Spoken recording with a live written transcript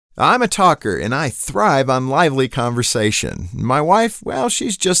I'm a talker, and I thrive on lively conversation. My wife, well,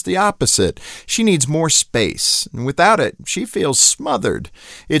 she's just the opposite. She needs more space, and without it, she feels smothered.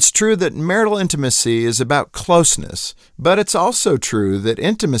 It's true that marital intimacy is about closeness, but it's also true that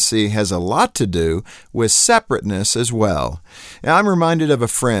intimacy has a lot to do with separateness as well. I'm reminded of a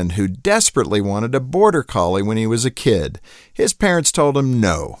friend who desperately wanted a border collie when he was a kid. His parents told him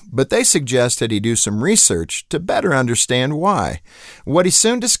no, but they suggested he do some research to better understand why. What he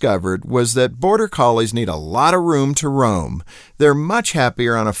soon discovered was that border collies need a lot of room to roam. They're much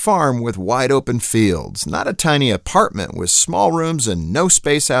happier on a farm with wide open fields, not a tiny apartment with small rooms and no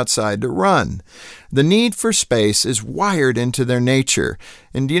space outside to run. The need for space is wired into their nature.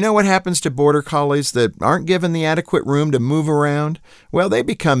 And do you know what happens to border collies that aren't given the adequate room to move around? Well, they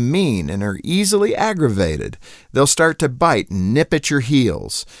become mean and are easily aggravated. They'll start to bite and nip at your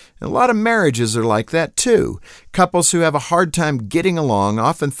heels. And a lot of marriages are like that too. Couples who have a hard time getting along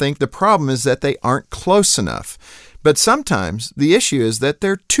often think the problem is that they aren't close enough. But sometimes the issue is that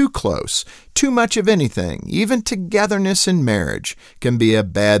they're too close. Too much of anything, even togetherness in marriage, can be a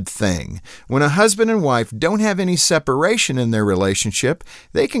bad thing. When a husband and wife don't have any separation in their relationship,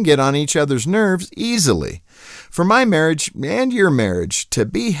 they can get on each other's nerves easily. For my marriage and your marriage to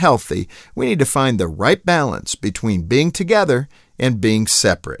be healthy, we need to find the right balance between being together and being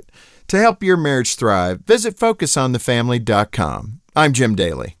separate. To help your marriage thrive, visit FocusOnTheFamily.com. I'm Jim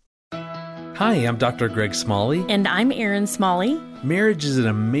Daly. Hi, I'm Dr. Greg Smalley. And I'm Erin Smalley. Marriage is an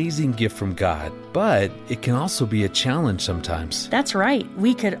amazing gift from God, but it can also be a challenge sometimes. That's right.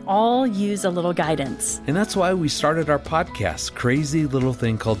 We could all use a little guidance. And that's why we started our podcast, Crazy Little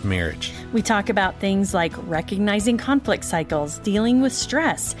Thing Called Marriage. We talk about things like recognizing conflict cycles, dealing with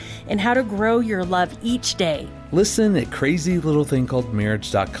stress, and how to grow your love each day. Listen at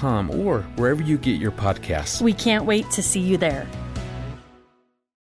crazylittlethingcalledmarriage.com or wherever you get your podcasts. We can't wait to see you there.